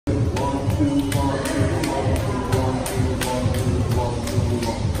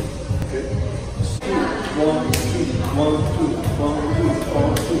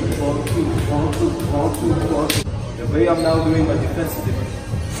The way I'm now doing my defensive.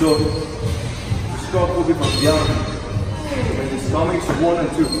 So the stroke will be from behind. When it's coming to 1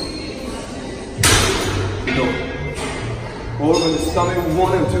 and 2. You know. Or when it's coming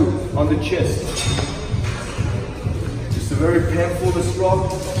 1 and 2 on the chest. It's a very painful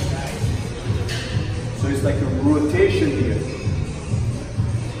stroke. So it's like a rotation here.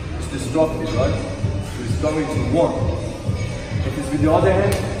 It's destructive, right? So it's coming to 1. If it's with the other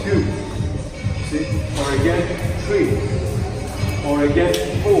hand, 2. See? Or again, 3. Or again,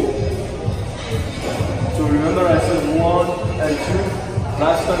 4. So remember I said 1 and 2.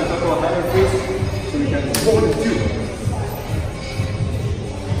 Last time we talked about hand and fist. So we can 1 and 2.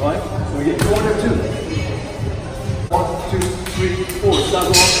 Right? So we get 1 and 2. 1, 2, 3, 4. Stab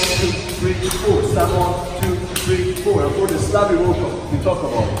 1, 2, 3, 4. Stab 1, 2, 3, 4. And for the slapping workout, we talk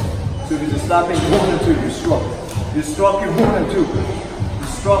about it. So if it's slapping 1 and 2, you struck. You're striking 1 and 2. You're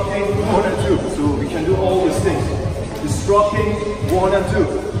striking 1 and 2. So we can do all these things. You're striking 1 and 2.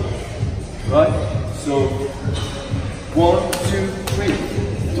 Right? So 1, 2,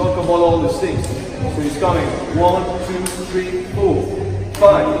 3. Talk about all these things. So he's coming 1, 2, 3, 4,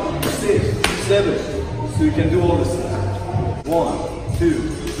 5, 6, 7. So you can do all these things. 1, 2,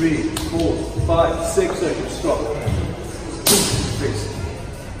 3, 4, 5, 6, 7. Stop. 6.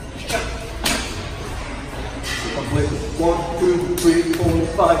 Complete. 1, 2, 3, 4,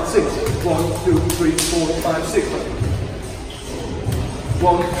 5, 6. 1, 2, 3, 4, 5, 6.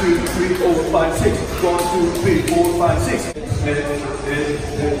 1, 2, 3, 4, 5, 6. 1, 2, 3, 4, 5, 6. Head, come, head,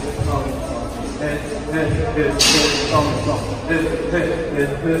 come, head, come,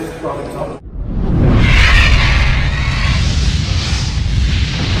 head, come.